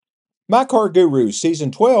My Car Guru,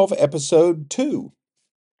 Season 12, Episode 2.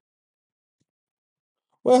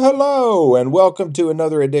 Well, hello, and welcome to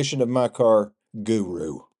another edition of My Car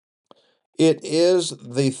Guru. It is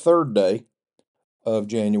the third day of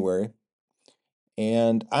January,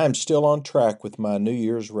 and I'm still on track with my New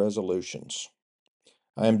Year's resolutions.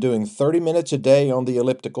 I am doing 30 minutes a day on the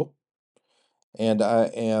elliptical, and I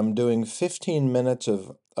am doing 15 minutes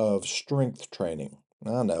of strength training.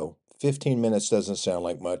 I know, 15 minutes doesn't sound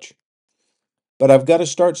like much. But I've got to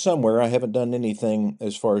start somewhere. I haven't done anything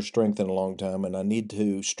as far as strength in a long time, and I need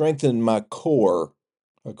to strengthen my core,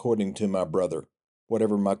 according to my brother.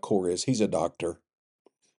 Whatever my core is, he's a doctor.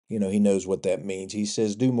 He knows what that means. He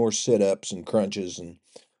says do more sit-ups and crunches and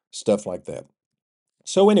stuff like that.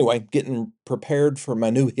 So anyway, getting prepared for my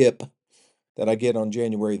new hip that I get on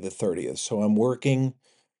January the 30th. So I'm working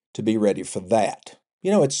to be ready for that.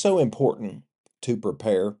 It's so important to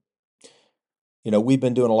prepare. We've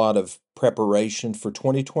been doing a lot of preparation for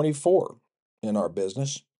 2024 in our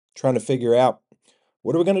business, trying to figure out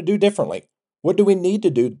what are we going to do differently? What do we need to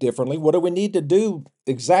do differently? What do we need to do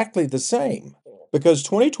exactly the same? Because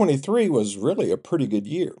 2023 was really a pretty good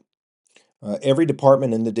year. Every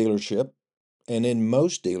department in the dealership and in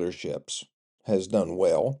most dealerships has done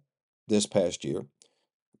well this past year,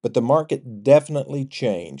 but the market definitely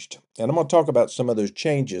changed. And I'm going to talk about some of those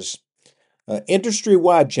changes.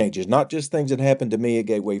 Industry-wide changes, not just things that happened to me at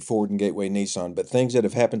Gateway Ford and Gateway Nissan, but things that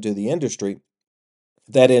have happened to the industry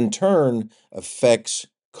that in turn affects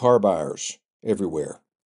car buyers everywhere,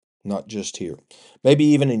 not just here. Maybe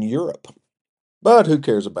even in Europe, but who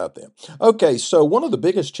cares about them? Okay, so one of the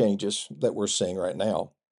biggest changes that we're seeing right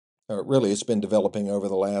now, really it's been developing over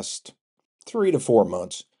the last 3 to 4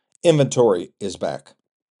 months, inventory is back.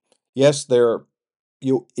 Yes,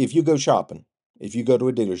 if you go shopping, if you go to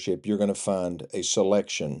a dealership, you're going to find a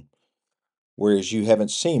selection, whereas you haven't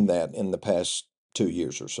seen that in the past 2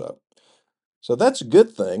 years or so. So that's a good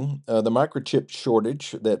thing. The microchip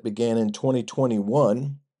shortage that began in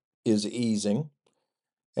 2021 is easing,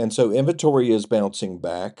 and so inventory is bouncing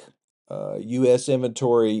back. U.S.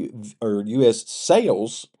 inventory or U.S.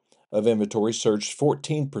 sales of inventory surged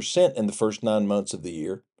 14% in the first 9 months of the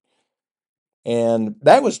year. And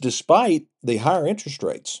that was despite the higher interest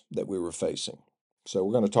rates that we were facing. So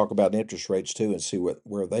we're going to talk about interest rates too and see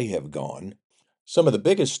where they have gone. Some of the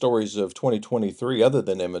biggest stories of 2023, other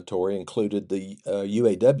than inventory, included the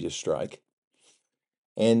UAW strike.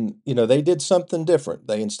 And, they did something different.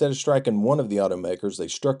 They, instead of striking one of the automakers, they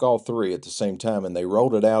struck all three at the same time and they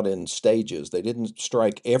rolled it out in stages. They didn't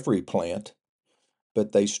strike every plant,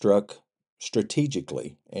 but they struck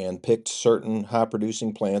strategically and picked certain high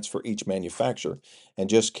producing plants for each manufacturer and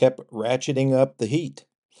just kept ratcheting up the heat.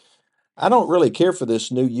 I don't really care for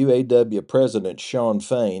this new UAW president, Shawn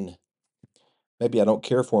Fain. Maybe I don't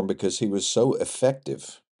care for him because he was so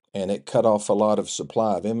effective and it cut off a lot of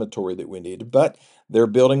supply of inventory that we needed. But they're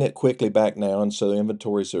building it quickly back now, and so the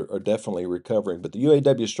inventories are definitely recovering. But the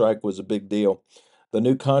UAW strike was a big deal. The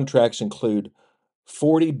new contracts include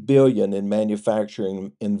 $40 billion in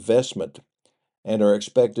manufacturing investment and are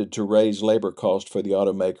expected to raise labor costs for the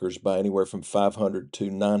automakers by anywhere from $500 to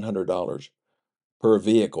 $900 per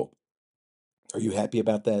vehicle. Are you happy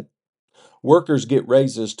about that? Workers get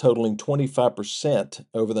raises totaling 25%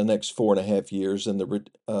 over the next 4.5 years, and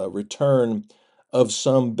the return of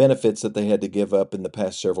some benefits that they had to give up in the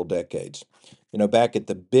past several decades. Back at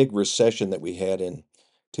the big recession that we had in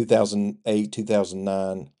 2008,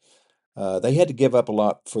 2009, they had to give up a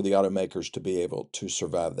lot for the automakers to be able to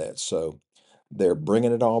survive that. So they're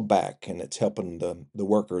bringing it all back, and it's helping the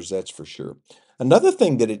workers, that's for sure. Another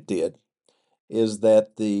thing that it did is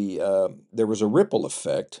that there was a ripple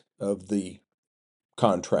effect of the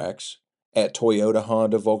contracts at Toyota,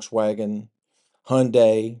 Honda, Volkswagen,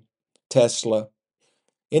 Hyundai, Tesla.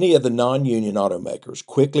 Any of the non-union automakers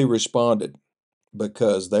quickly responded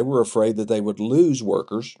because they were afraid that they would lose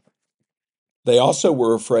workers. They also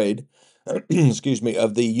were afraid, excuse me,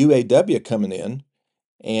 of the UAW coming in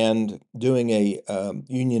and doing a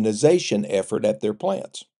unionization effort at their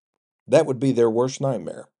plants. That would be their worst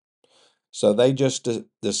nightmare. So they just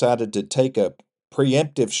decided to take a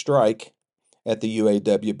preemptive strike at the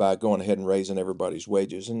UAW by going ahead and raising everybody's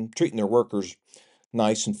wages and treating their workers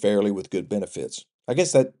nice and fairly with good benefits. I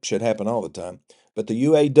guess that should happen all the time. But the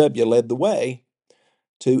UAW led the way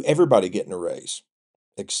to everybody getting a raise,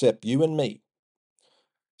 except you and me.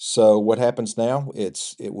 So what happens now?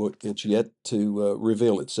 It's yet to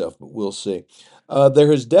reveal itself, but we'll see. There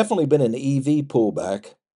has definitely been an EV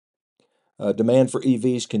pullback. Demand for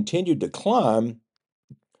EVs continued to climb,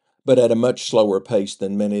 but at a much slower pace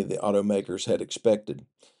than many of the automakers had expected.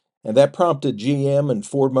 And that prompted GM and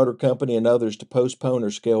Ford Motor Company and others to postpone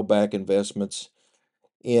or scale back investments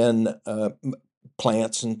in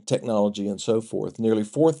plants and technology and so forth. Nearly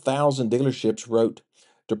 4,000 dealerships wrote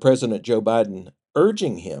to President Joe Biden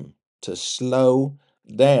urging him to slow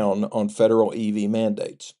down on federal EV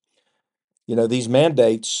mandates. You know, these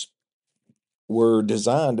mandates were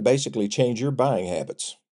designed to basically change your buying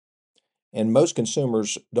habits. And most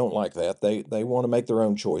consumers don't like that. They want to make their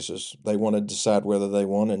own choices. They want to decide whether they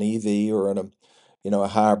want an EV or a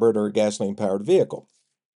hybrid or a gasoline powered vehicle.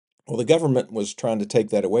 Well, the government was trying to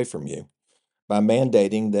take that away from you by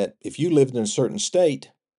mandating that if you lived in a certain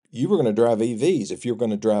state, you were going to drive EVs if you're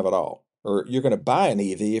going to drive at all, or you're going to buy an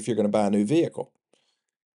EV if you're going to buy a new vehicle.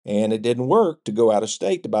 And it didn't work to go out of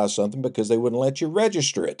state to buy something because they wouldn't let you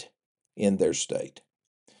register it in their state.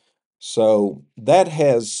 So that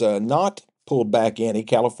has not pulled back any.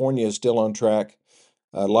 California is still on track.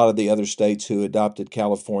 A lot of the other states who adopted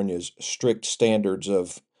California's strict standards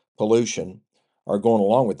of pollution are going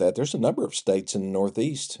along with that. There's a number of states in the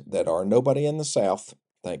Northeast that are, nobody in the South,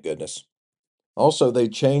 thank goodness. Also, they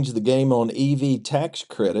changed the game on EV tax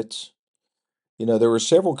credits. You know, there were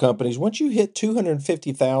several companies, once you hit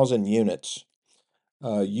 250,000 units,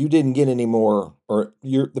 you didn't get any more, or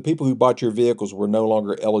the people who bought your vehicles were no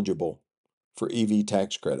longer eligible for EV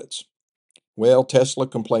tax credits. Well, Tesla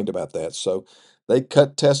complained about that, so they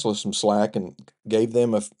cut Tesla some slack and gave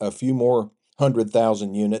them a few more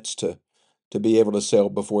 100,000 units to be able to sell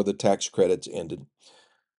before the tax credits ended.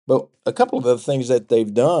 But a couple of the things that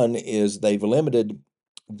they've done is they've limited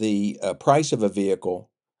the price of a vehicle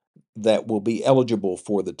that will be eligible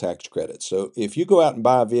for the tax credit. So if you go out and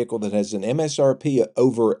buy a vehicle that has an MSRP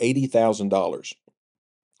over $80,000,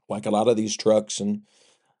 like a lot of these trucks and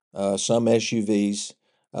some SUVs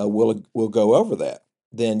will go over that,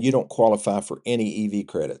 then you don't qualify for any EV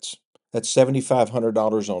credits. That's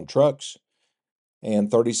 $7,500 on trucks and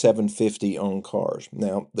 $3,750 on cars.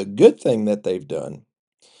 Now, the good thing that they've done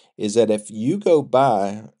is that if you go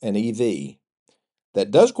buy an EV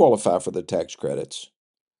that does qualify for the tax credits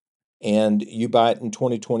and you buy it in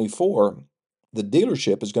 2024, the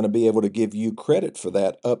dealership is going to be able to give you credit for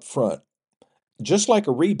that up front, just like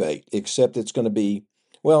a rebate, except it's going to be,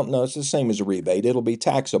 well, no, it's the same as a rebate. It'll be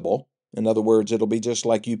taxable. In other words, it'll be just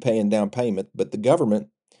like you paying down payment, but the government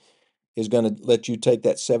is going to let you take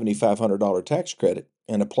that $7,500 tax credit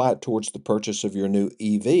and apply it towards the purchase of your new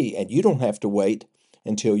EV, and you don't have to wait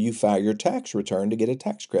until you file your tax return to get a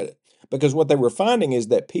tax credit. Because what they were finding is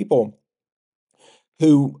that people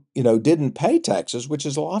who, didn't pay taxes, which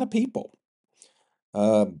is a lot of people,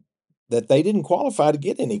 that they didn't qualify to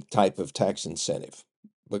get any type of tax incentive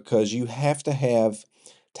because you have to have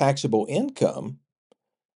taxable income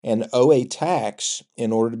and owe a tax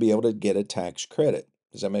in order to be able to get a tax credit.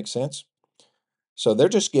 Does that make sense? So they're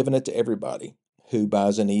just giving it to everybody who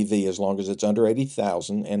buys an EV as long as it's under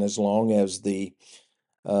 80,000 and as long as the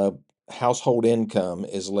household income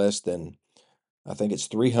is less than, I think it's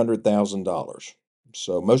 $300,000.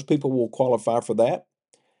 So most people will qualify for that.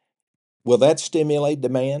 Will that stimulate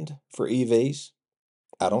demand for EVs?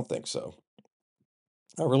 I don't think so.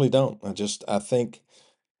 I really don't. I think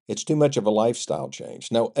it's too much of a lifestyle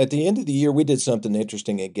change. Now, at the end of the year, we did something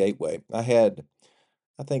interesting at Gateway. I had,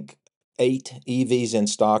 I think, 8 EVs in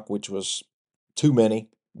stock, which was too many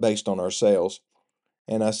based on our sales.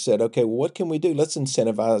 And I said, okay, well, what can we do? Let's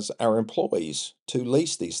incentivize our employees to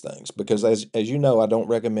lease these things because, as you know, I don't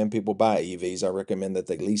recommend people buy EVs. I recommend that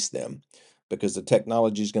they lease them because the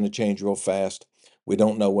technology is going to change real fast. We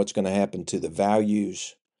don't know what's going to happen to the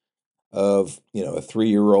values of, a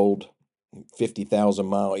 3-year-old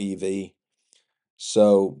 50,000-mile EV.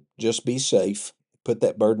 So just be safe, put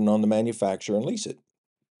that burden on the manufacturer and lease it.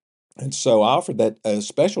 And so I offered that a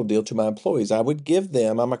special deal to my employees. I would give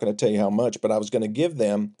them, I'm not going to tell you how much, but I was going to give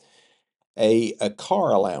them a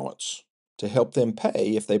car allowance to help them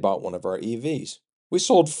pay if they bought one of our EVs. We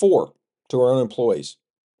sold 4 to our own employees.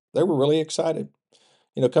 They were really excited.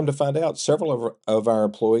 Come to find out, several of our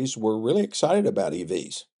employees were really excited about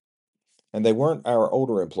EVs, and they weren't our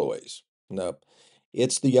older employees. No,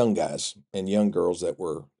 it's the young guys and young girls that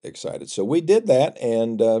were excited. So we did that,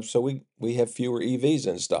 and so we have fewer EVs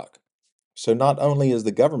in stock. So not only is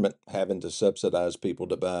the government having to subsidize people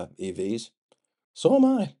to buy EVs, so am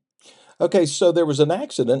I. Okay, so there was an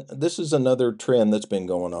accident. This is another trend that's been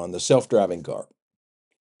going on, the self-driving car.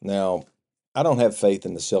 Now, I don't have faith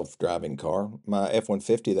in the self-driving car. My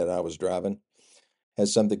F-150 that I was driving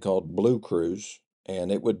has something called Blue Cruise,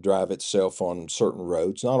 and it would drive itself on certain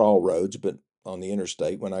roads, not all roads, but on the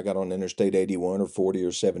interstate. When I got on Interstate 81 or 40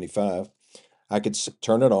 or 75, I could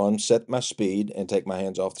turn it on, set my speed, and take my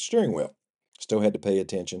hands off the steering wheel. Still had to pay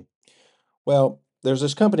attention. Well, there's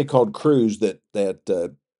this company called Cruise that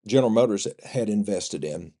General Motors had invested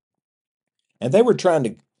in, and they were trying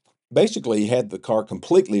to basically had the car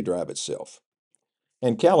completely drive itself.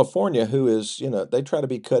 And California, who is, they try to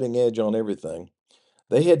be cutting edge on everything.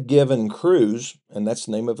 They had given Cruise, and that's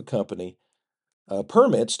the name of a company,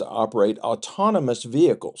 permits to operate autonomous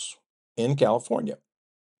vehicles in California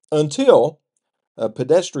until a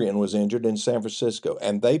pedestrian was injured in San Francisco,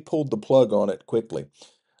 and they pulled the plug on it quickly.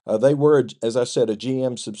 They were, as I said, a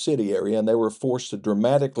GM subsidiary, and they were forced to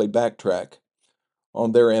dramatically backtrack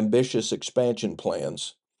on their ambitious expansion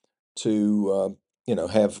plans to,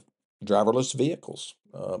 have driverless vehicles.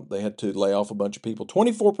 They had to lay off a bunch of people.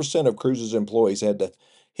 24% of Cruise's employees had to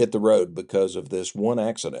hit the road because of this one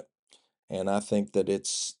accident. And I think that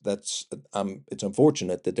it's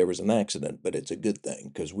unfortunate that there was an accident, but it's a good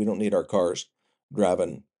thing because we don't need our cars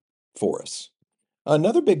driving for us.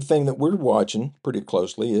 Another big thing that we're watching pretty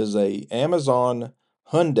closely is a Amazon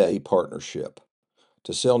Hyundai partnership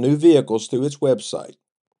to sell new vehicles through its website.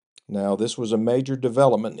 Now, this was a major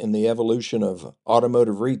development in the evolution of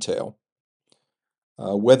automotive retail.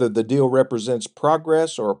 Whether the deal represents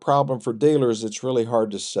progress or a problem for dealers, it's really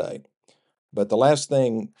hard to say. But the last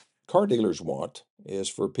thing car dealers want is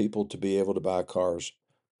for people to be able to buy cars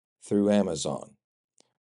through Amazon.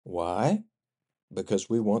 Why?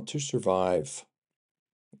 Because we want to survive.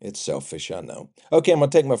 It's selfish, I know. Okay, I'm going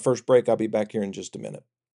to take my first break. I'll be back here in just a minute.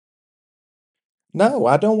 No,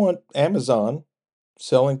 I don't want Amazon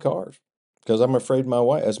selling cars because I'm afraid my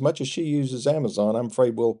wife, as much as she uses Amazon, I'm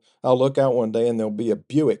afraid I'll look out one day and there'll be a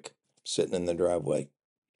Buick sitting in the driveway.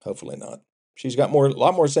 Hopefully not. She's got a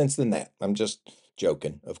lot more sense than that. I'm just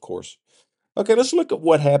joking, of course. Okay, let's look at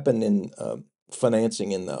what happened in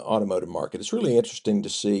financing in the automotive market. It's really interesting to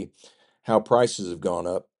see how prices have gone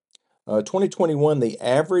up. 2021, the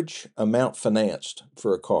average amount financed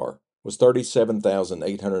for a car was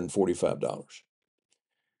 $37,845.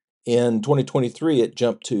 In 2023, it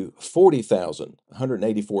jumped to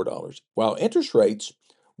 $40,184, while interest rates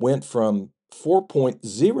went from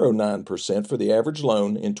 4.09% for the average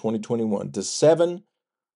loan in 2021 to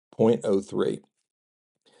 7.03.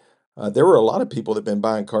 There were a lot of people that have been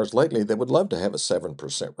buying cars lately that would love to have a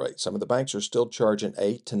 7% rate. Some of the banks are still charging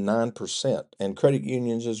 8 to 9%, and credit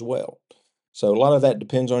unions as well. So a lot of that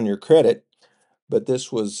depends on your credit, but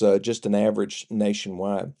this was just an average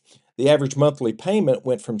nationwide. The average monthly payment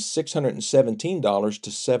went from $617 to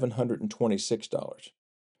 $726.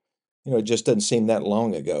 It just doesn't seem that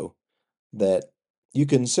long ago that you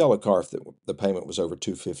couldn't sell a car if the payment was over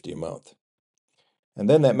 $250 a month. And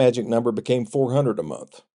then that magic number became $400 a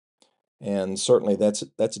month. And certainly that's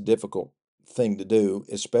a difficult thing to do,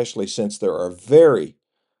 especially since there are very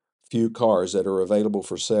few cars that are available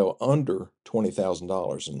for sale under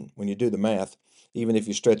 $20,000. And when you do the math, even if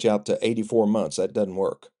you stretch out to 84 months, that doesn't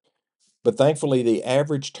work. But thankfully, the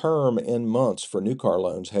average term in months for new car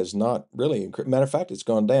loans has not really increased. Matter of fact, it's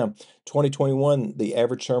gone down. 2021, the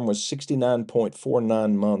average term was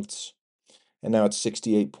 69.49 months, and now it's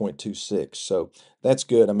 68.26. So that's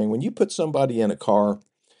good. I mean, when you put somebody in a car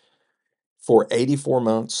for 84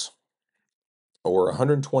 months or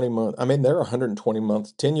 120 months, I mean, they're 120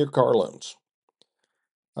 month, 10-year car loans.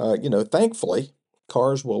 Thankfully,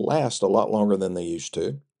 cars will last a lot longer than they used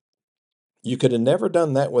to. You could have never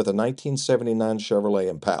done that with a 1979 Chevrolet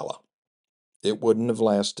Impala. It wouldn't have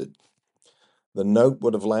lasted. The note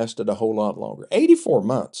would have lasted a whole lot longer. 84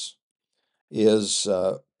 months is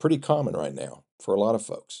pretty common right now for a lot of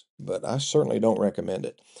folks, but I certainly don't recommend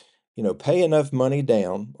it. Pay enough money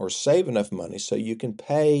down or save enough money so you can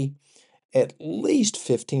pay at least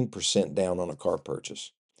 15% down on a car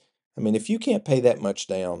purchase. I mean, if you can't pay that much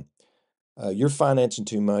down, you're financing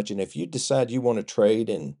too much. And if you decide you want to trade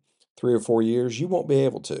in 3 or 4 years, you won't be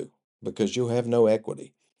able to because you'll have no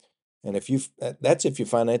equity. And that's if you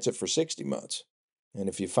finance it for 60 months. And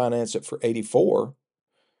if you finance it for 84,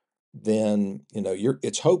 then,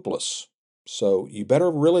 it's hopeless. So you better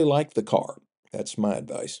really like the car. That's my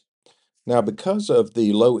advice. Now, because of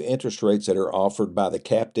the low interest rates that are offered by the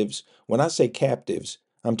captives, when I say captives,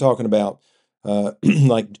 I'm talking about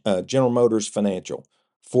like General Motors Financial,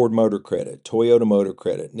 Ford Motor Credit, Toyota Motor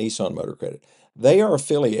Credit, Nissan Motor Credit. They are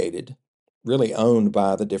affiliated, really owned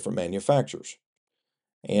by the different manufacturers.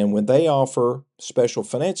 And when they offer special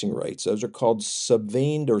financing rates, those are called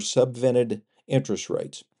subvened or subvented interest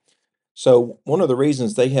rates. So one of the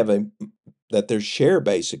reasons they have that their share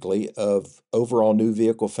basically of overall new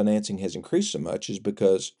vehicle financing has increased so much is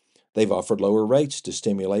because they've offered lower rates to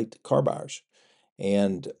stimulate car buyers.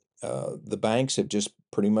 And the banks have just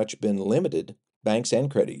pretty much been limited, banks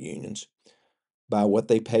and credit unions, by what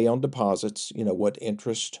they pay on deposits, what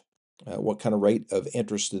interest what kind of rate of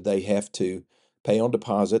interest do they have to pay on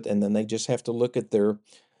deposit, and then they just have to look at their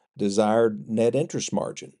desired net interest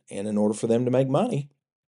margin. And in order for them to make money,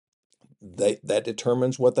 that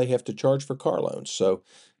determines what they have to charge for car loans. So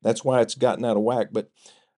that's why it's gotten out of whack. But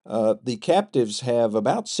the captives have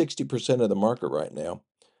about 60% of the market right now.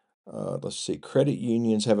 Let's see, credit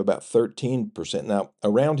unions have about 13%. Now,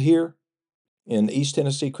 around here in East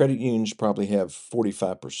Tennessee, credit unions probably have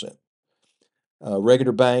 45%.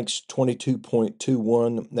 Regular banks,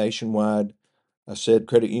 22.21 nationwide. I said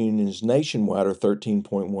credit unions nationwide are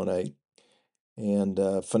 13.18.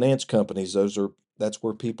 And finance companies, that's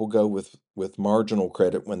where people go with marginal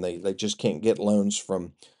credit when they just can't get loans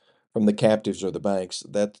from the captives or the banks.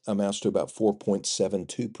 That amounts to about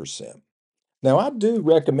 4.72%. Now, I do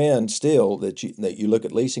recommend still that you look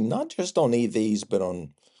at leasing, not just on EVs, but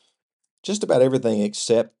on just about everything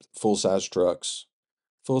except full-size trucks,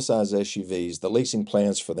 full-size SUVs. The leasing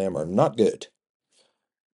plans for them are not good.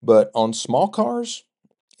 But on small cars,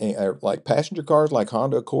 like passenger cars like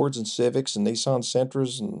Honda Accords and Civics and Nissan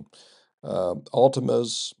Sentras and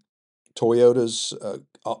Altimas, Toyotas,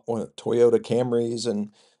 Toyota Camrys,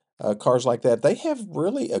 and cars like that, they have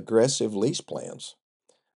really aggressive lease plans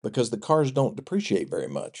because the cars don't depreciate very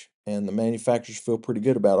much, and the manufacturers feel pretty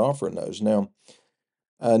good about offering those. Now,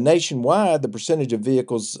 nationwide, the percentage of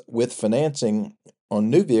vehicles with financing on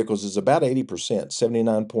new vehicles is about 80%,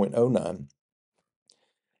 79.09.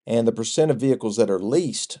 And the percent of vehicles that are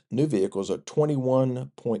leased, new vehicles, are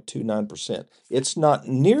 21.29%. It's not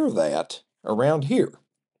near that around here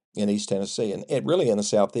in East Tennessee and really in the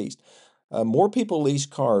Southeast. More people lease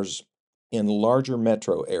cars in larger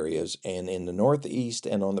metro areas and in the Northeast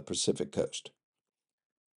and on the Pacific Coast.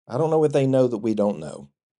 I don't know what they know that we don't know.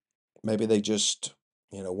 Maybe they just,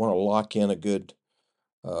 want to lock in a good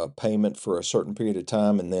payment for a certain period of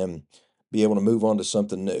time and then be able to move on to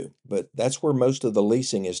something new. But that's where most of the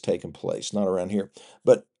leasing is taking place, not around here.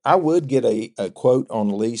 But I would get a quote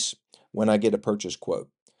on lease when I get a purchase quote.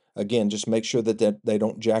 Again, just make sure that they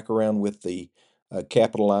don't jack around with the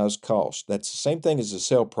capitalized cost. That's the same thing as the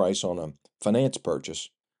sale price on a finance purchase.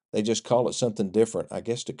 They just call it something different, I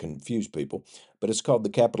guess, to confuse people, but it's called the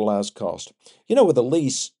capitalized cost. With a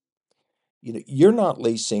lease, you're not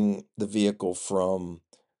leasing the vehicle from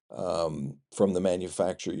the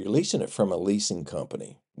manufacturer. You're leasing it from a leasing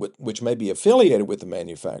company, which may be affiliated with the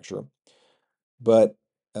manufacturer, but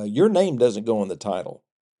your name doesn't go on the title.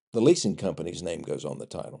 The leasing company's name goes on the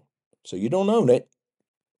title. So you don't own it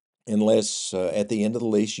unless at the end of the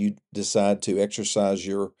lease you decide to exercise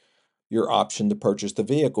your option to purchase the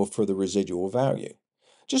vehicle for the residual value.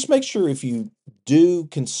 Just make sure if you do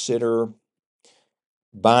consider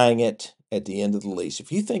buying it at the end of the lease, if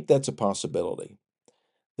you think that's a possibility,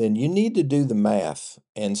 then you need to do the math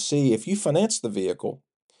and see if you finance the vehicle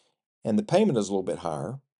and the payment is a little bit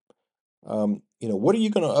higher. What are you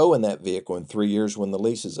going to owe in that vehicle in 3 years when the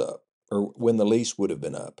lease is up, or when the lease would have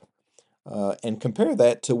been up? And compare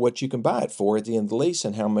that to what you can buy it for at the end of the lease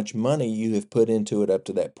and how much money you have put into it up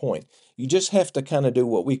to that point. You just have to kind of do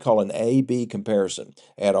what we call an A-B comparison.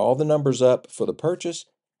 Add all the numbers up for the purchase,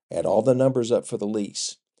 add all the numbers up for the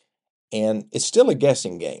lease. And it's still a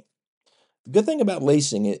guessing game. The good thing about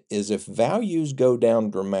leasing it is if values go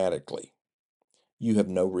down dramatically, you have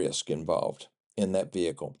no risk involved in that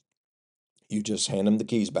vehicle. You just hand them the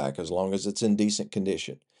keys back as long as it's in decent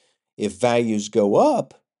condition. If values go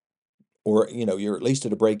up, or you're at least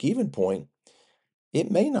at a break-even point,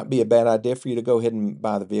 it may not be a bad idea for you to go ahead and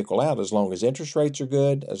buy the vehicle out as long as interest rates are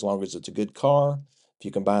good, as long as it's a good car. If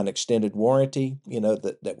you can buy an extended warranty,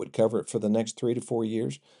 that would cover it for the next 3 to 4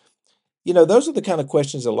 years. Those are the kind of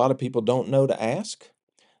questions a lot of people don't know to ask.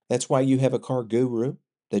 That's why you have a car guru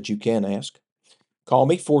that you can ask. Call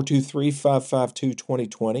me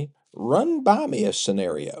 423-552-2020. Run by me a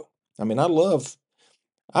scenario. I mean, I've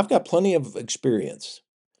got plenty of experience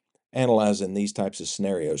analyzing these types of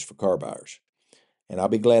scenarios for car buyers. And I'll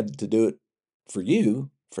be glad to do it for you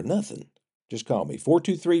for nothing. Just call me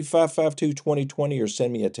 423-552-2020 or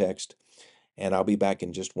send me a text, and I'll be back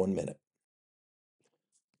in just 1 minute.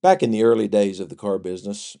 Back in the early days of the car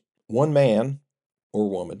business, one man or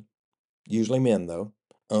woman, usually men though,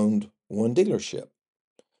 owned one dealership.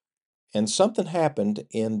 And something happened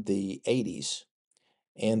in the 80s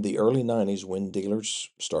and the early 90s when dealers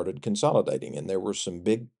started consolidating, and there were some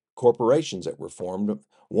big corporations that were formed.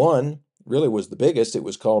 One really was the biggest. It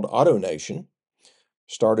was called AutoNation,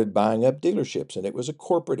 started buying up dealerships, and it was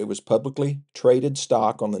publicly traded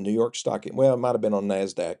stock on the New York Stock. Well, it might have been on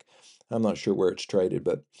NASDAQ. I'm not sure where it's traded,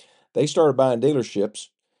 but they started buying dealerships,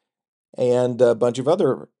 and a bunch of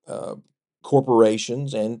other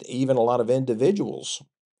corporations and even a lot of individuals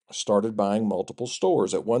started buying multiple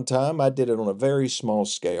stores. At one time, I did it on a very small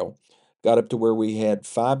scale, got up to where we had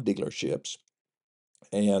 5 dealerships,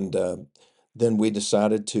 and then we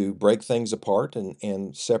decided to break things apart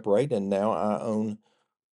and separate, and now I own,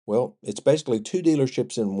 well, it's basically 2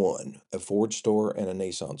 dealerships in one, a Ford store and a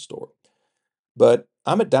Nissan store. But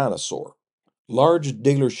I'm a dinosaur. Large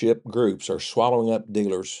dealership groups are swallowing up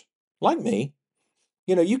dealers like me.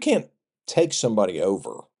 You can't take somebody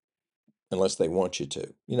over unless they want you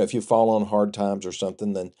to. If you fall on hard times or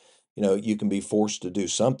something, then, you can be forced to do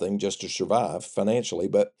something just to survive financially.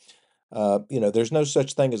 But, there's no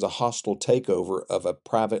such thing as a hostile takeover of a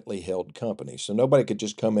privately held company. So nobody could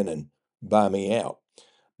just come in and buy me out.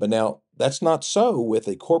 But now that's not so with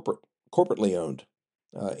a corporately owned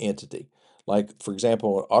entity. Like, for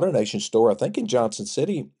example, AutoNation store, I think in Johnson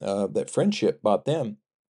City, that Friendship bought them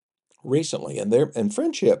recently, and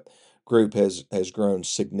Friendship Group has grown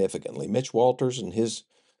significantly. Mitch Walters and his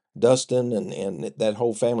Dustin and that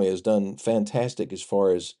whole family has done fantastic as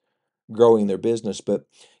far as growing their business. But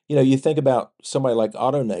you think about somebody like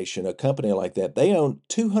AutoNation, a company like that, they own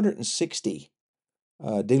 260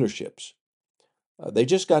 dealerships. They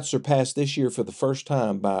just got surpassed this year for the first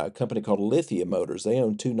time by a company called Lithia Motors. They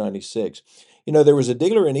own 296. There was a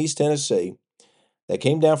dealer in East Tennessee that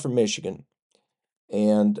came down from Michigan,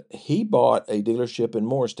 and he bought a dealership in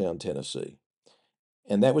Morristown, Tennessee,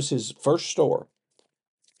 and that was his first store.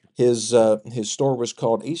 His store was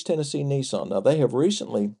called East Tennessee Nissan. Now they have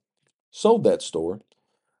recently sold that store,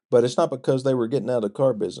 but it's not because they were getting out of the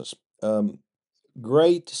car business.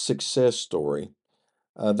 Great success story.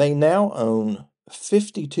 They now own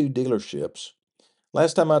 52 dealerships.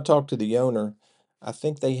 Last time I talked to the owner, I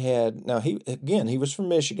think they had, now he was from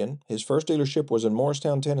Michigan. His first dealership was in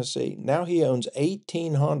Morristown, Tennessee. Now he owns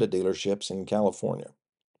 18 Honda dealerships in California.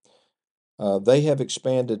 They have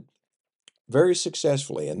expanded very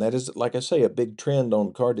successfully, and that is, like I say, a big trend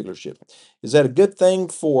on car dealership. Is that a good thing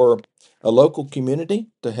for a local community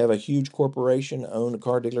to have a huge corporation own a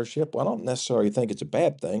car dealership? Well, I don't necessarily think it's a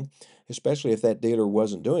bad thing, especially if that dealer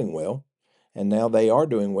wasn't doing well, and now they are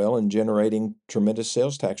doing well and generating tremendous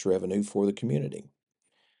sales tax revenue for the community.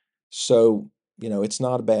 So, it's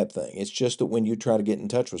not a bad thing. It's just that when you try to get in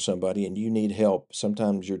touch with somebody and you need help,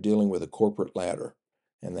 sometimes you're dealing with a corporate ladder,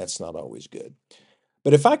 and that's not always good.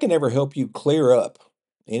 But if I can ever help you clear up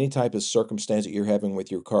any type of circumstance that you're having with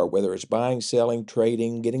your car, whether it's buying, selling,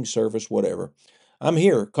 trading, getting service, whatever, I'm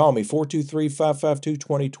here. Call me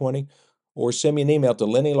 423-552-2020 or send me an email to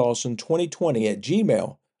lennylawson2020 at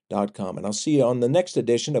gmail.com. And I'll see you on the next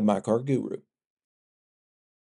edition of My Car Guru.